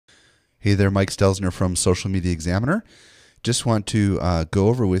Hey there, Mike Stelzner from Social Media Examiner. Just want to go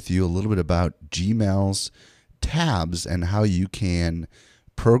over with you a little bit about Gmail's tabs and how you can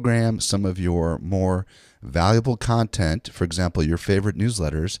program some of your more valuable content, for example, your favorite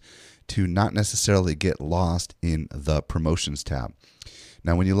newsletters, to not necessarily get lost in the promotions tab.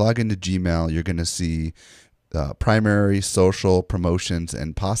 Now, when you log into Gmail, you're going to see primary, social, promotions,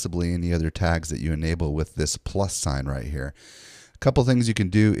 and possibly any other tags that you enable with this plus sign right here. A couple things you can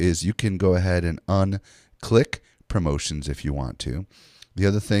do is you can go ahead and unclick promotions if you want to. The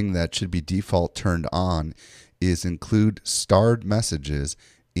other thing that should be default turned on is include starred messages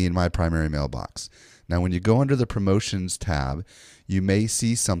in my primary mailbox. Now, when you go under the promotions tab, you may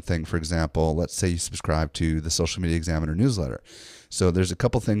see something. For example, let's say you subscribe to the Social Media Examiner newsletter. So there's a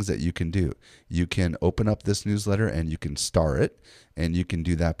couple things that you can do. You can open up this newsletter and you can star it, and you can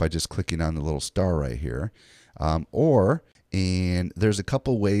do that by just clicking on the little star right here. And there's a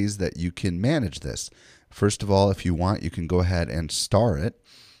couple ways that you can manage this. First of all, if you want, you can go ahead and star it,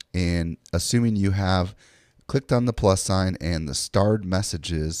 and assuming you have clicked on the plus sign and the starred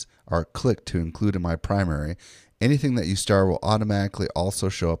messages are clicked to include in my primary, anything that you star will automatically also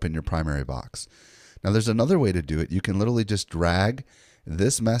show up in your primary box. Now, there's another way to do it. You can literally just drag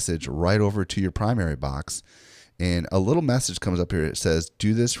this message right over to your primary box, and a little message comes up here. It says,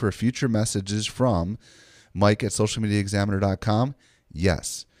 "Do this for future messages from Mike at socialmediaexaminer.com.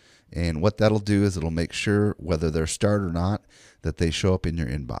 Yes. And what that'll do is it'll make sure, whether they're starred or not, that they show up in your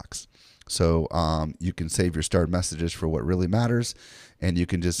inbox. So you can save your starred messages for what really matters, and you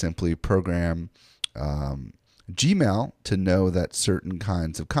can just simply program Gmail to know that certain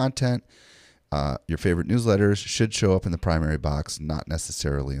kinds of content, your favorite newsletters, should show up in the primary box, not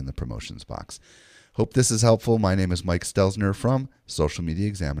necessarily in the promotions box. Hope this is helpful. My name is Mike Stelzner from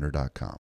socialmediaexaminer.com.